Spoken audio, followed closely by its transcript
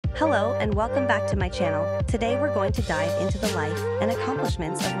Hello and welcome back to my channel. Today we're going to dive into the life and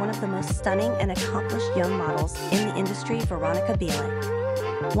accomplishments of one of the most stunning and accomplished young models in the industry, Veronica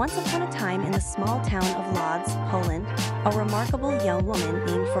Bielik. Once upon a time in the small town of Lodz, Poland, a remarkable young woman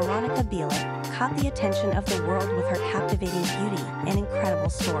named Veronica Bielik caught the attention of the world with her captivating beauty and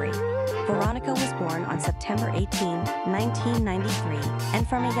incredible story. Veronica was born on September 18, 1993, and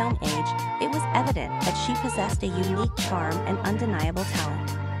from a young age, it was evident that she possessed a unique charm and undeniable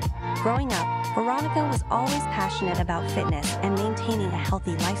talent. Growing up, Veronica was always passionate about fitness and maintaining a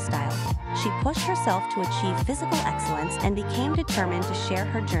healthy lifestyle. She pushed herself to achieve physical excellence and became determined to share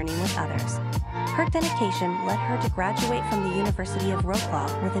her journey with others. Her dedication led her to graduate from the University of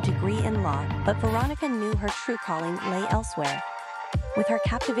Wrocław with a degree in law, but Veronica knew her true calling lay elsewhere. With her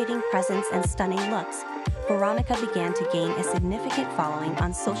captivating presence and stunning looks, Veronica began to gain a significant following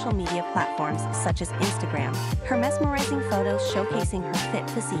on social media platforms such as Instagram. Her mesmerizing photos showcasing her fit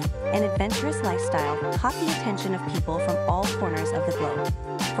physique and adventurous lifestyle caught the attention of people from all corners of the globe.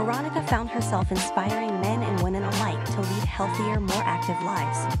 Veronica found herself inspiring men and women alike to lead healthier, more active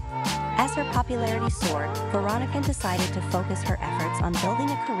lives. As her popularity soared, Veronica decided to focus her efforts on building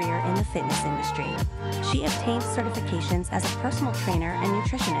a career in the fitness industry. She obtained certifications as a personal trainer and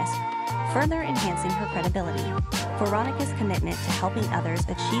nutritionist, further enhancing her credibility. Veronica's commitment to helping others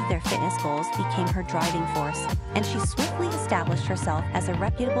achieve their fitness goals became her driving force, and she swiftly established herself as a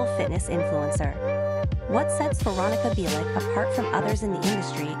reputable fitness influencer. What sets Veronica Bielik apart from others in the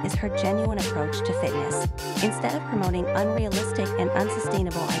industry is her genuine approach to fitness. Instead of promoting unrealistic and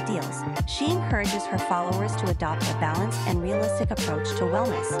unsustainable ideals, she encourages her followers to adopt a balanced and realistic approach to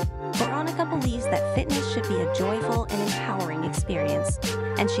wellness. Veronica believes that fitness should be a joyful and empowering experience,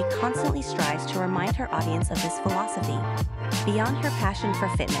 and she constantly strives to remind her audience of this philosophy. Beyond her passion for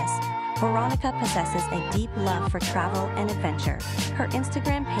fitness, Veronica possesses a deep love for travel and adventure. Her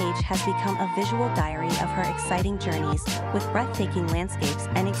Instagram page has become a visual diary of her exciting journeys, with breathtaking landscapes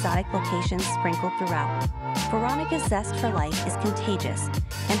and exotic locations sprinkled throughout. Veronica's zest for life is contagious,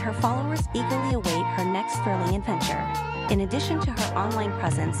 and her followers eagerly await her next thrilling adventure. In addition to her online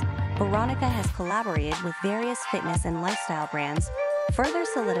presence, Veronica has collaborated with various fitness and lifestyle brands, further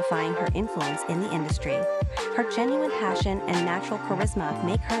solidifying her influence in the industry. Her genuine passion and natural charisma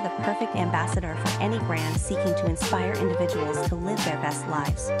make her the perfect ambassador for any brand seeking to inspire individuals to live their best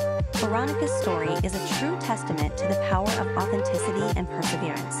lives. Veronica's story is a true testament to the power of authenticity and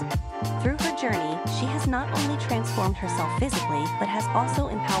perseverance. Through her journey, she has not only transformed herself physically, but has also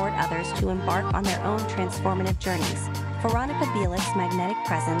empowered others to embark on their own transformative journeys. Veronica Bielik's magnetic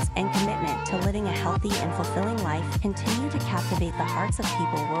presence and commitment to living a healthy and fulfilling life continue to captivate the hearts of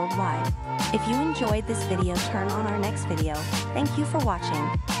people worldwide. If you enjoyed this video, turn on our next video. Thank you for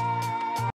watching.